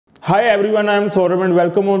Hi everyone, I am Sourav and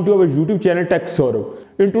welcome on to our YouTube channel Tech Sourav.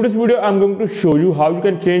 In today's video, I am going to show you how you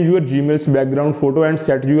can change your Gmail's background photo and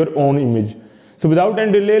set your own image. So without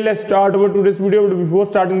any delay, let's start our today's video. But before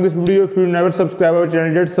starting this video, if you never subscribe our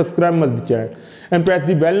channel yet, subscribe the channel and press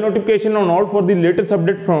the bell notification on all for the latest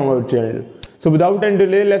update from our channel. So without any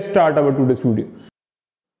delay, let's start our today's video.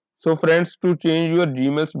 So friends, to change your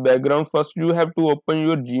Gmail's background, first you have to open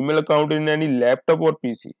your Gmail account in any laptop or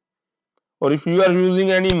PC. Or if you are using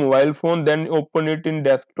any mobile phone, then open it in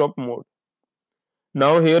desktop mode.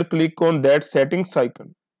 Now here click on that settings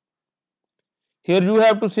icon. Here you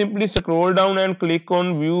have to simply scroll down and click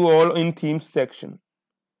on view all in themes section.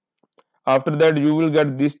 After that you will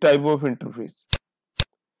get this type of interface.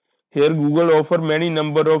 Here Google offer many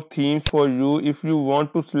number of themes for you. If you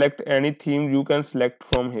want to select any theme, you can select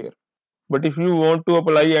from here. But if you want to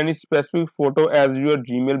apply any specific photo as your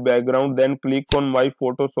Gmail background, then click on My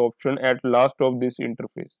Photos option at last of this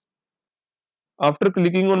interface. After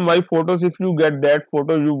clicking on My Photos, if you get that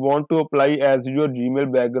photo you want to apply as your Gmail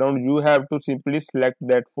background, you have to simply select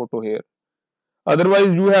that photo here.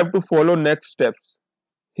 Otherwise, you have to follow next steps.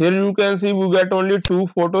 Here you can see we get only 2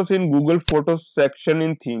 photos in Google Photos section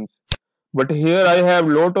in themes. But here I have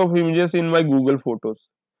lot of images in my Google Photos.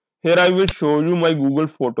 Here I will show you my Google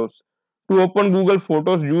Photos. To open Google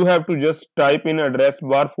Photos, you have to just type in address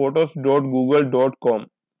bar photos.google.com.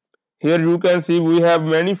 Here you can see we have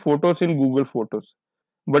many photos in Google Photos.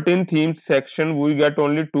 But in themes section, we get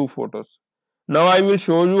only 2 photos. Now I will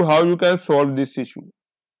show you how you can solve this issue.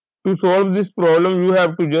 To solve this problem, you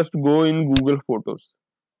have to just go in Google Photos.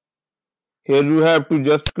 Here you have to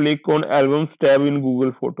just click on Albums tab in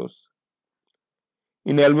Google Photos.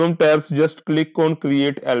 In Album tabs, just click on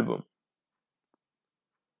Create Album.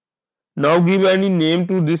 Now give any name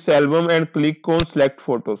to this album and click on Select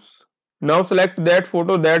Photos. Now select that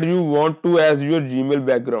photo that you want to as your Gmail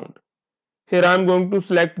background. Here I am going to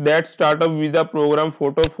select that startup visa program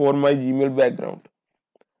photo for my Gmail background.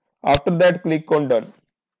 After that click on Done.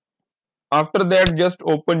 After that just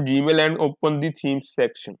open Gmail and open the themes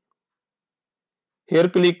section. Here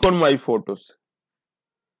click on My Photos.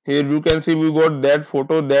 Here you can see we got that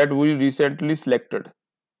photo that we recently selected.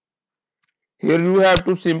 Here you have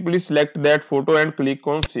to simply select that photo and click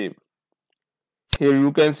on Save. Here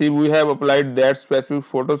you can see we have applied that specific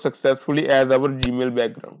photo successfully as our Gmail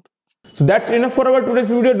background. So that's enough for our today's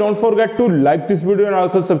video. Don't forget to like this video and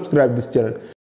also subscribe this channel.